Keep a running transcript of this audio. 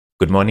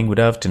Good morning, good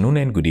afternoon,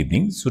 and good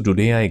evening. So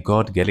today I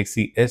got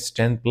Galaxy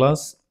S10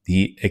 Plus,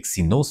 the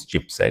Exynos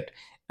chipset,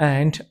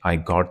 and I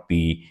got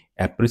the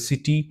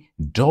Apricity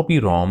Dobby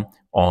ROM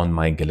on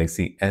my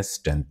Galaxy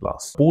S10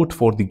 Plus. Support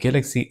for the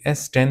Galaxy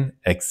S10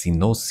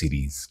 Exynos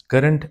series.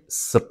 Current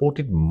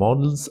supported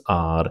models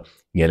are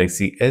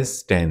Galaxy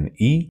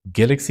S10e,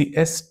 Galaxy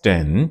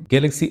S10,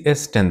 Galaxy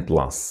S10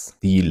 Plus.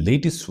 The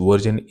latest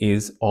version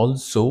is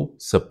also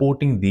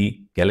supporting the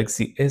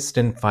Galaxy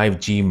S10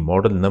 5G.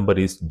 Model number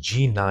is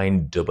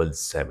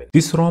G977.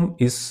 This ROM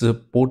is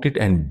supported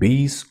and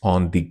based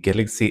on the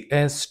Galaxy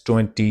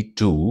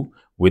S22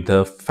 with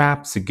a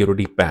FAP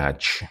security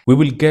patch. We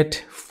will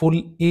get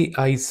full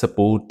AI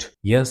support.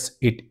 Yes,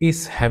 it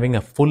is having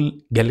a full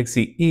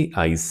Galaxy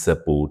AI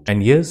support.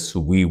 And yes,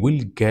 we will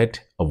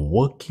get a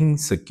working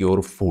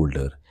secure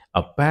folder,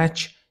 a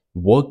patch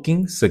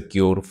working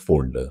secure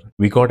folder.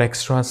 We got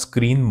extra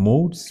screen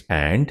modes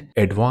and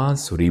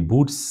advanced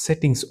reboot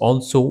settings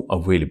also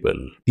available.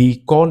 The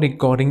call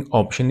recording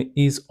option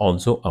is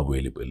also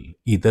available.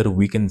 Either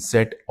we can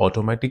set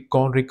automatic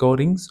call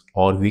recordings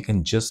or we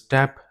can just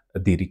tap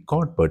the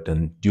record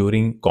button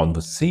during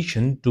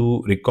conversation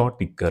to record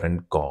the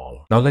current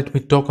call. Now let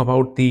me talk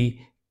about the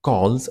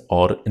calls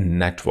or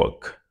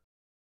network.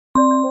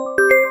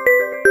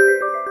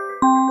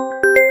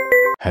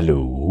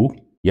 Hello.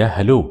 Yeah,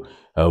 hello.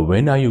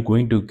 When are you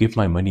going to give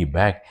my money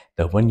back?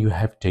 The one you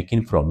have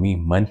taken from me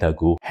month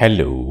ago.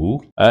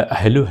 Hello.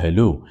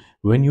 Hello.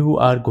 When you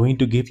are going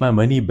to give my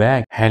money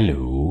back?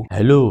 Hello.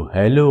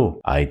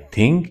 I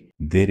think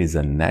there is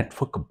a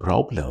network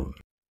problem.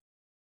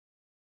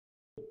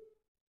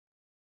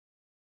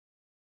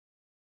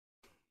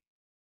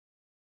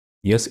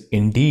 Yes,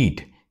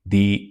 indeed.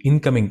 The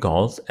incoming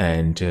calls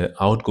and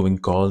outgoing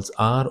calls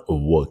are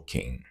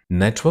working.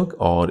 Network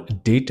or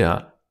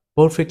data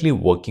perfectly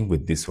working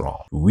with this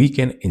ROM. We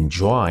can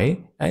enjoy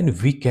and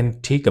we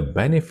can take a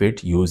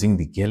benefit using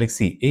the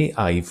Galaxy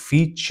AI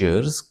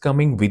features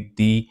coming with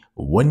the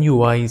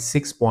OneUi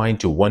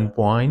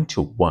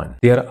 6.1.1.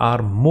 There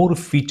are more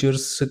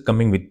features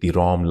coming with the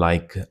ROM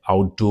like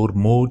outdoor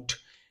mode,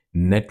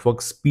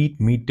 network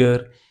speed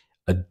meter,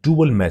 a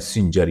dual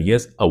messenger,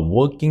 yes, a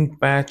working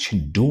patch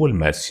dual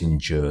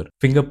messenger,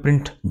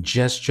 fingerprint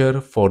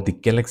gesture for the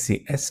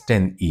Galaxy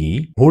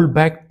S10e, hold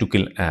back to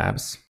kill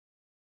apps,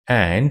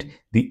 and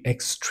the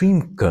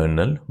extreme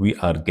kernel we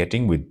are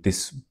getting with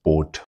this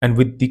port. And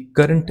with the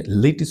current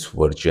latest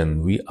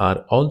version, we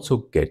are also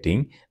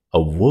getting a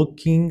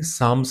working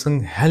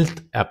Samsung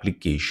Health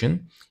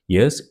application.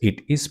 Yes,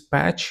 it is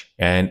patch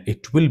and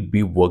it will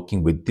be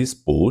working with this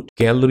port.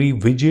 Calorie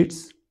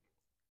widgets,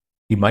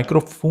 the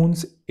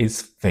microphones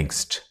is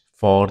fixed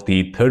for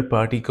the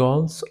third-party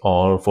calls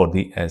or for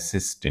the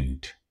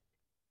assistant.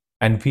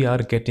 And we are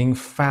getting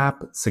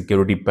FAP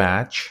security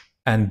patch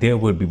and there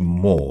will be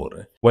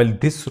more. While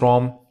this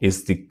ROM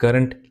is the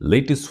current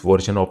latest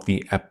version of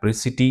the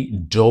Apricity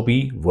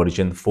Dobby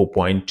version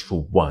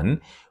 4.1,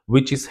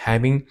 which is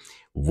having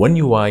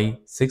OneUI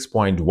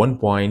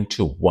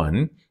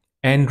 6.1.1,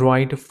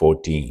 Android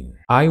 14.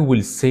 I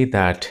will say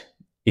that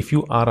if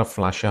you are a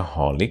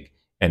flashaholic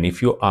and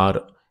if you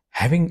are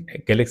having a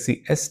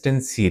Galaxy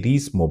S10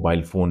 series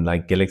mobile phone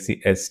like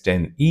Galaxy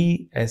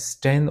S10e,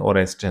 S10 or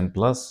S10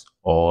 Plus,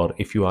 or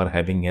if you are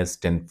having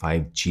S10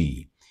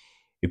 5G,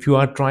 if you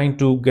are trying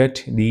to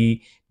get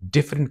the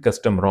different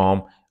custom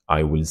ROM,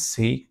 I will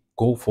say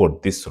go for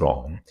this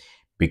ROM,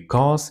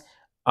 because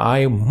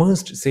I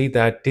must say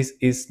that this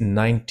is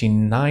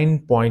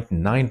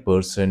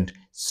 99.9%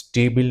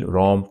 stable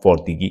ROM for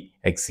the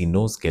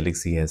Exynos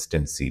Galaxy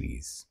S10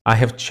 series. I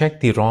have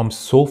checked the ROM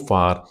so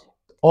far.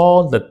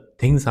 All the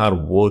things are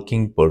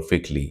working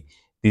perfectly.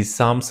 The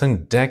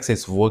Samsung Dex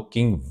is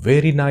working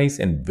very nice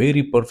and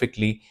very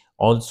perfectly.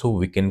 Also,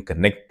 we can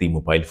connect the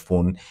mobile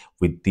phone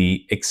with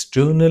the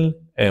external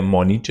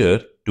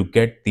monitor to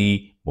get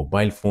the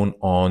mobile phone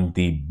on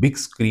the big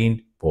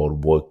screen for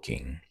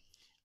working.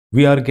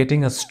 We are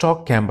getting a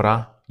stock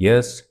camera,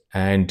 yes,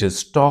 and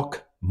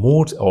stock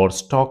modes or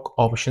stock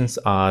options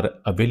are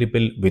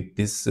available with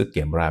this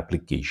camera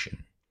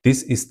application.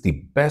 This is the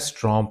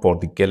best ROM for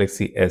the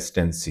Galaxy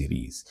S10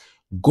 series.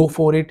 Go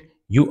for it,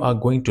 you are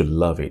going to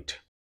love it.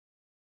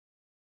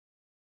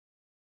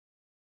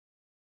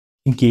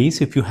 In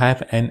case if you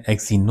have an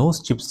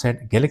Exynos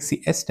chipset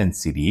Galaxy S10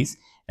 series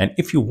and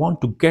if you want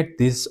to get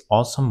this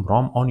awesome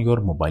ROM on your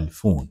mobile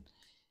phone,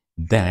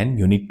 then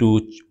you need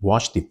to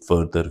watch the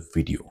further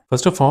video.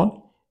 First of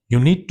all, you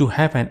need to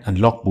have an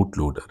Unlock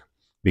Bootloader,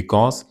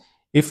 because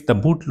if the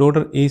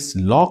bootloader is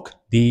locked,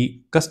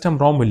 the custom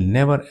ROM will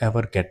never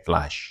ever get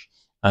flash.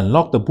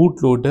 Unlock the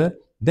bootloader,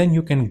 then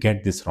you can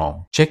get this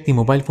ROM. Check the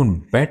mobile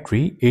phone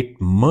battery, it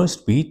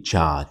must be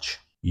charged.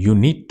 You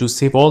need to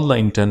save all the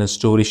internal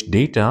storage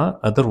data,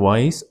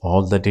 otherwise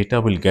all the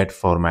data will get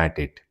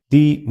formatted.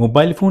 The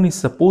mobile phone is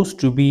supposed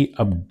to be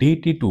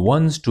updated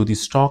once to the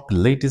stock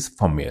latest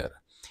firmware.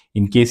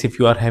 In case if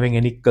you are having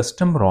any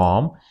custom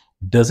ROM,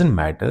 doesn't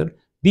matter,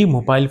 the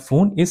mobile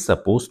phone is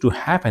supposed to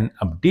have an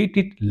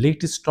updated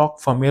latest stock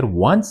firmware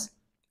once,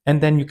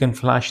 and then you can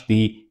flash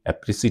the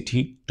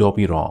Apricity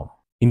Dobby ROM.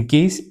 In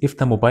case if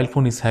the mobile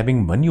phone is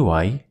having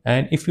OneUi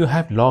and if you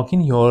have logged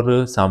in your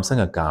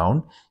Samsung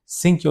account,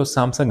 sync your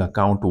Samsung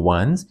account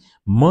once,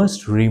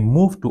 must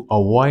remove to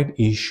avoid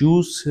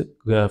issues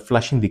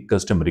flashing the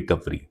custom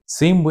recovery.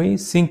 Same way,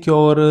 sync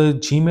your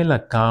Gmail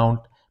account,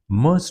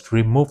 must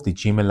remove the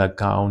Gmail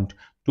account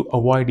to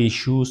avoid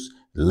issues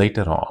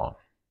later on.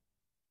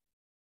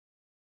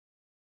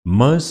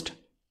 Must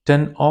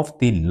turn off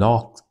the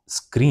lock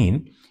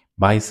screen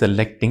by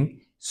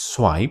selecting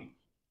swipe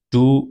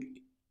to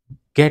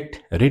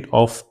get rid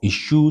of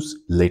issues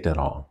later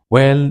on.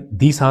 Well,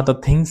 these are the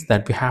things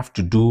that we have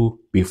to do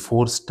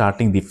before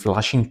starting the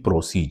flashing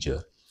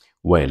procedure.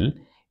 Well,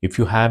 if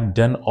you have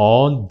done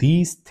all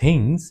these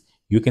things,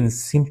 you can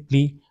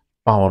simply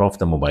power off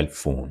the mobile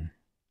phone.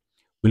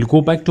 We'll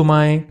go back to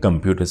my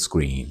computer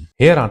screen.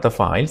 Here are the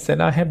files that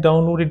I have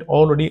downloaded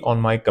already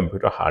on my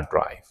computer hard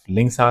drive.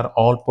 Links are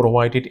all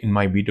provided in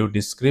my video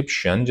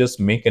description. Just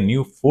make a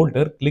new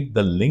folder, click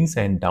the links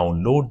and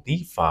download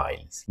the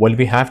files. Well,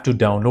 we have to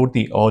download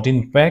the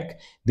Odin pack.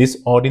 This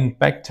Odin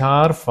pack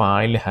tar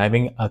file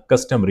having a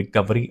custom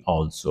recovery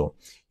also.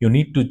 You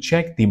need to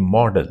check the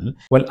model.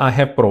 Well, I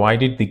have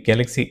provided the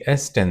Galaxy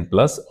S10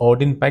 Plus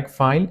Odin pack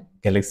file,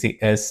 Galaxy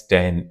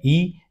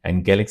S10e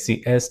and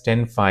Galaxy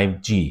S10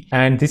 5G,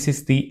 and this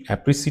is the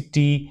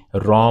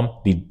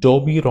ApricityRom, the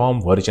Dobby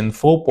ROM version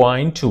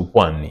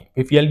 4.1.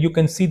 If you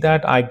can see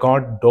that I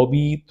got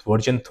Dobby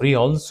version 3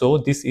 also.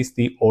 This is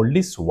the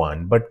oldest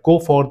one, but go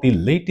for the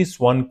latest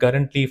one,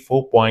 currently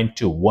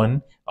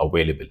 4.1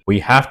 available. We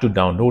have to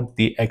download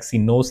the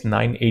Exynos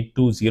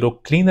 9820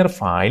 cleaner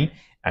file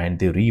and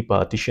the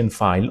repartition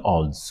file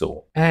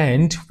also,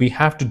 and we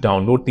have to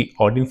download the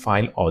Odin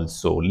file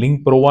also,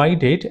 link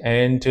provided.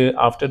 And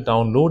after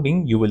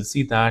downloading, you will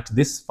see that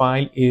this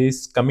file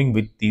is coming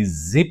with the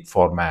zip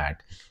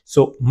format,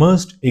 so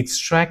must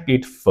extract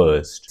it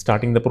first.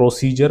 Starting the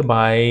procedure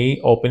by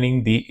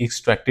opening the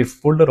extracted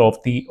folder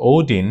of the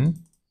Odin,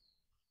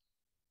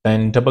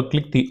 then double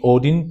click the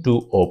Odin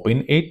to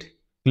open it.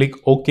 Click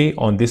OK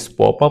on this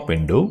pop-up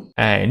window,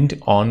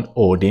 and on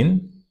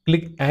Odin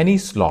click any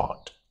slot.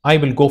 I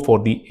will go for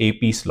the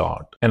AP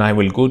slot, and I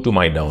will go to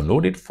my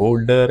downloaded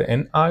folder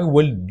and I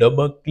will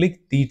double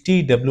click the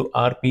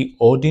TWRP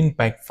Odin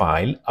pack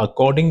file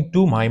according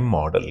to my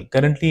model.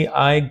 Currently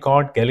I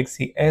got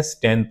Galaxy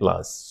S10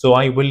 Plus, so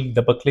I will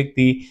double click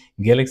the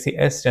Galaxy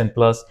S10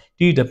 Plus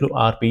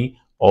TWRP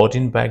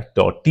Odin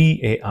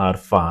pack.tar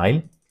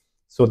file.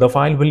 So the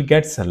file will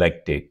get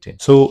selected.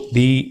 So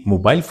the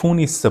mobile phone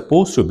is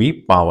supposed to be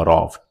power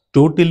off.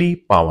 Totally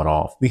power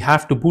off. We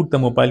have to boot the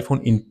mobile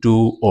phone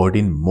into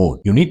Odin mode.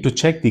 You need to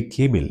check the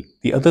cable.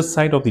 The other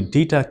side of the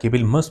data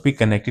cable must be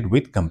connected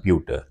with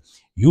computer.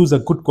 Use a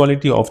good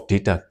quality of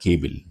data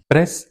cable.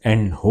 Press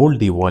and hold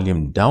the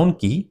volume down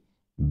key,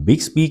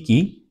 Bixby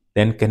key,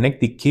 then connect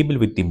the cable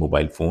with the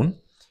mobile phone.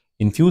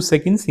 In few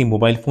seconds, the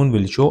mobile phone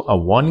will show a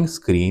warning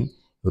screen,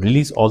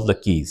 release all the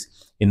keys.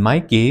 In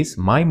my case,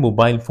 my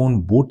mobile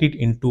phone booted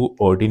into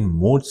Odin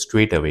mode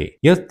straight away.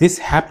 Yes, this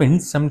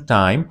happens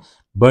sometime,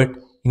 but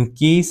in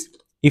case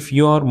if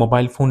your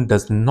mobile phone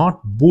does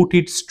not boot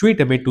it straight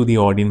away to the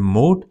Odin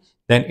mode,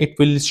 then it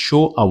will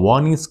show a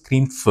warning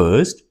screen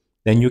first.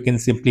 Then you can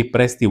simply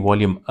press the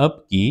volume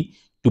up key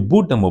to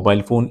boot the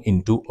mobile phone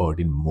into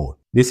Odin mode.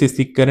 This is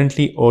the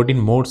currently Odin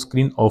mode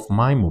screen of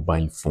my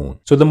mobile phone.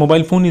 So the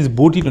mobile phone is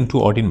booted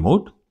into Odin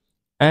mode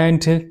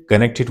and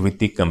connected with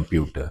the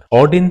computer.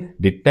 Odin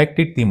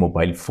detected the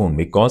mobile phone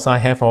because I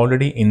have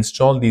already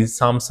installed the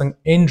Samsung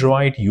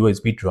Android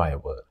USB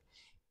driver.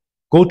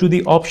 Go to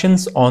the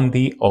options on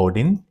the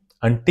Odin,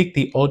 untick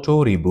the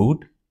auto reboot,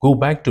 go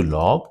back to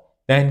log,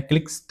 then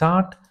click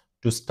start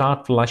to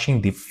start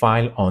flashing the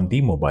file on the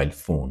mobile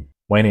phone.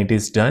 When it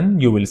is done,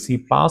 you will see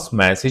pass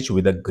message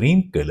with a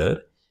green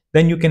color.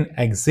 Then you can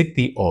exit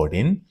the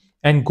Odin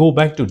and go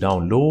back to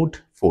download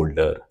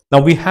folder.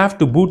 Now we have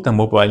to boot the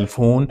mobile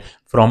phone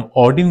from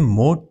Odin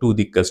mode to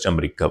the custom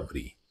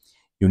recovery.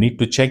 You need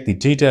to check the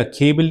data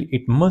cable.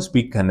 It must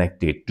be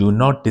connected. Do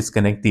not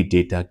disconnect the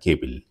data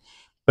cable.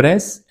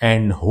 Press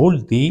and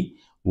hold the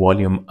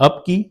volume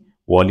up key,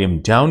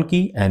 volume down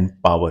key and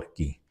power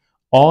key.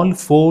 All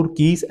four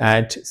keys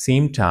at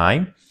same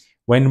time.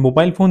 When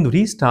mobile phone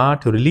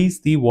restart, release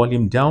the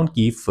volume down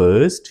key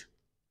first.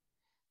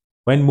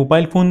 When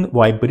mobile phone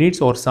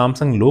vibrates or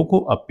Samsung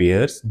logo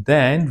appears,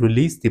 then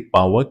release the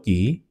power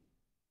key.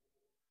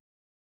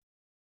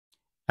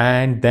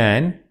 And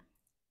then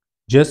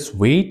just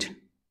wait.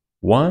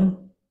 1,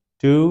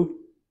 2,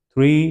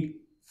 3,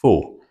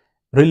 4.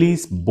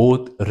 Release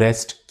both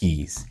rest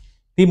keys.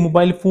 The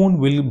mobile phone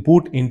will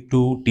boot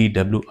into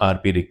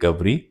TWRP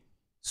recovery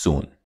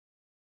soon.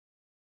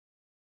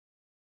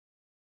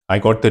 I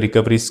got the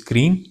recovery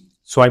screen.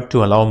 Swipe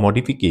to allow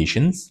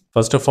modifications.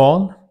 First of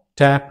all,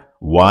 tap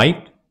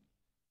Wipe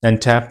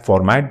and tap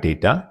Format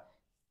Data.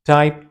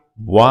 Type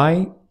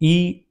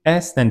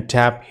YES and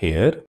tap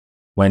here.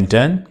 When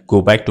done,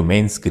 go back to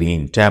main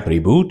screen. Tap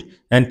Reboot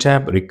and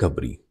tap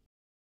Recovery.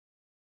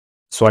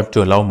 Swipe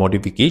to allow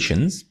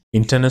modifications.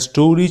 internal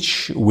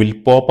storage will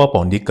pop up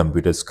on the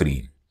computer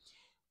screen.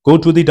 Go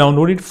to the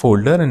downloaded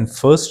folder and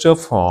first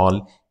of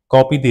all,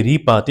 copy the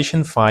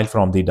repartition file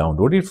from the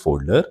downloaded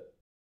folder.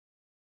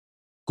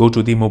 Go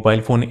to the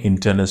mobile phone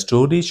internal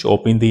storage,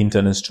 open the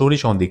internal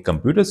storage on the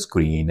computer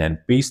screen and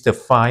paste the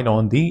file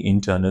on the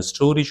internal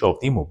storage of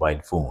the mobile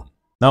phone.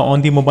 Now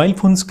on the mobile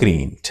phone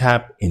screen,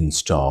 tap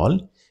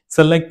Install.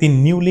 Select the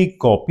newly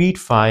copied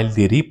file,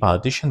 the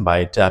repartition,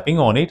 by tapping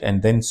on it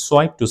and then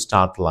swipe to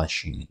start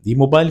flashing. The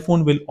mobile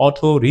phone will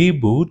auto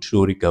reboot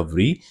to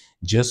recovery.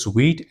 Just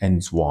wait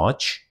and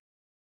watch.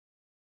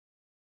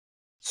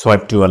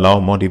 Swipe to allow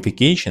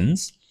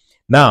modifications.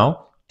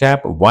 Now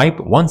tap Wipe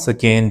once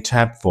again,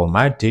 tap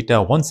Format Data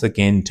once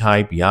again,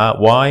 type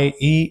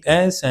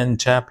YES and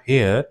tap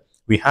here.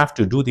 We have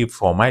to do the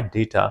Format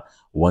Data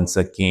once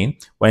again.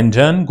 When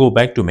done, go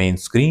back to main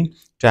screen,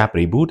 tap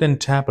Reboot and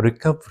tap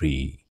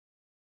Recovery.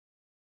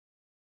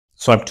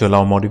 Swipe to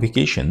allow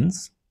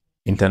modifications.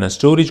 Internal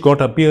storage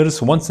got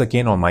appears once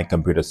again on my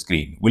computer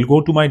screen. We'll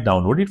go to my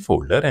downloaded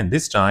folder and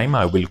this time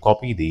I will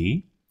copy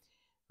the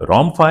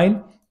ROM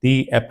file,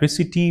 the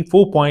Apricity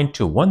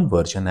 4.1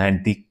 version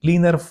and the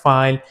cleaner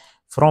file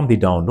from the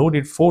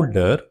downloaded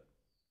folder.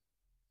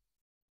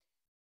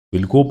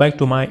 We'll go back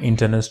to my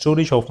internal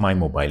storage of my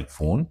mobile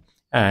phone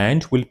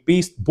and we'll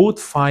paste both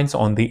files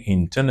on the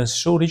internal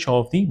storage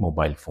of the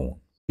mobile phone.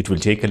 It will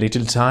take a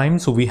little time,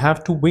 so we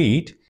have to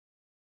wait.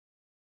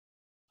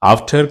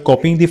 After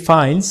copying the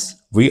files,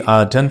 we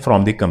are done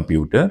from the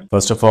computer.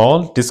 First of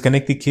all,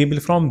 disconnect the cable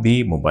from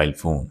the mobile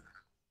phone.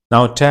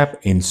 Now tap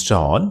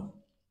Install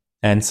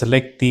and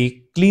select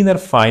the cleaner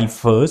file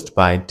first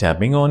by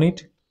tapping on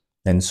it.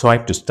 Then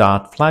swipe to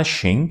start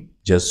flashing.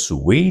 Just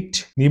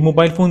wait. The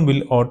mobile phone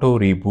will auto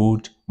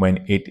reboot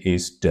when it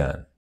is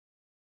done.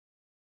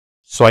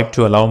 Swipe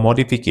to allow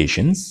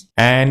modifications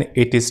and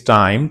it is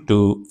time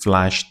to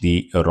flash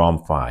the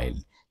ROM file.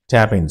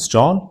 Tap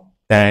Install,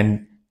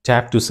 then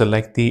tap to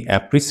select the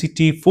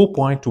Apricity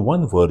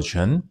 4.1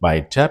 version by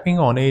tapping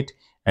on it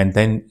and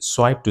then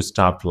swipe to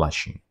start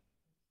flashing.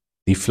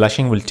 The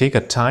flashing will take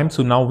a time,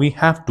 so now we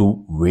have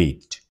to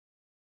wait.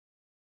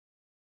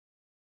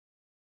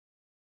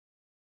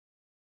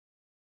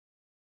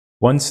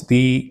 Once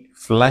the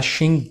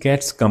flashing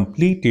gets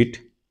completed,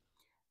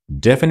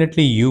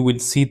 definitely you will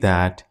see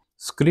that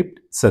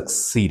script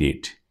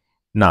succeeded.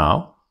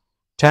 Now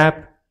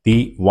tap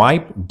the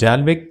Wipe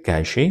Dalvik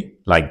cache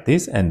like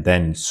this and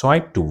then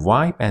swipe to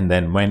wipe, and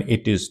then when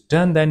it is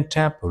done, then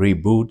tap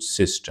Reboot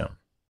System.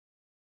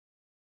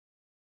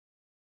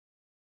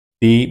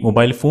 The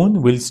mobile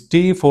phone will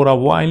stay for a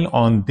while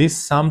on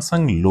this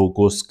Samsung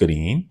logo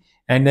screen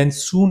and then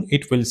soon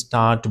it will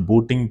start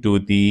booting to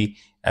the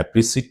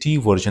Apricity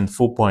version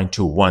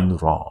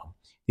 4.1 ROM.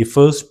 The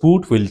first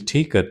boot will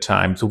take a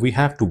time, so we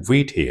have to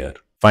wait here.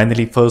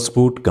 Finally, first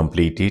boot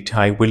completed.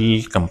 I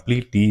will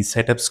complete the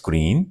setup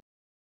screen.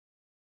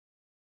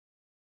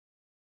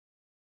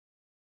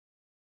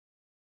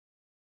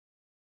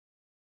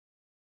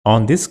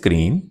 On this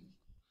screen,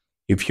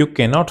 if you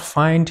cannot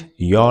find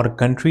your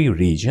country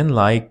region,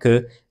 like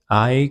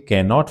I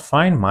cannot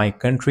find my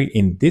country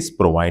in this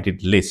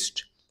provided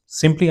list,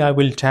 simply I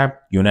will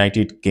tap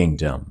United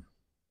Kingdom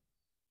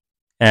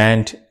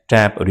and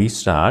tap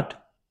Restart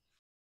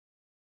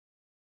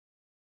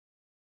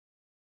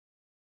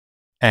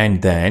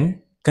and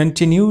then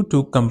continue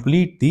to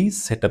complete the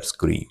setup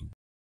screen.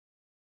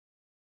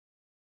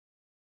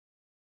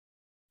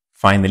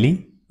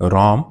 Finally,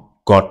 ROM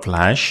got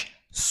flash,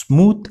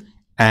 smooth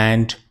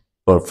and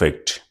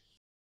perfect.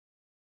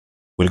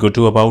 We'll go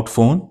to About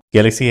Phone,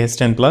 Galaxy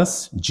S10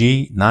 Plus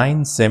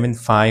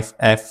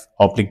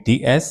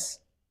G975F/DS.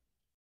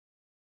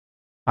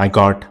 I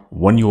got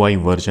OneUI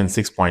version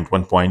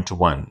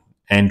 6.1.1,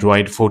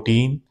 Android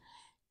 14.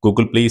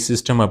 Google Play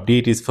system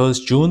update is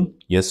 1st June.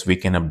 Yes, we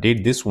can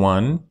update this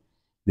one.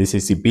 This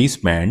is the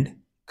baseband,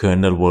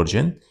 kernel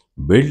version,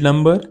 build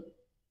number,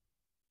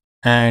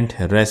 and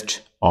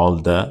rest all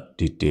the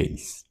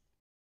details.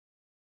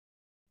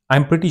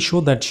 I'm pretty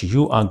sure that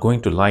you are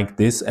going to like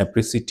this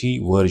Apricity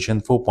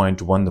version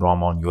 4.1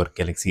 ROM on your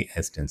Galaxy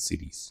S10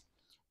 series.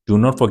 Do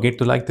not forget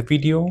to like the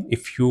video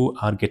if you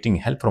are getting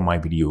help from my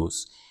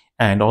videos,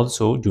 and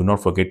also do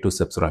not forget to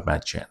subscribe my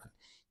channel.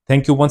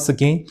 Thank you once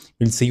again.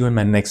 We'll see you in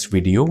my next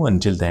video.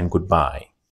 Until then, goodbye.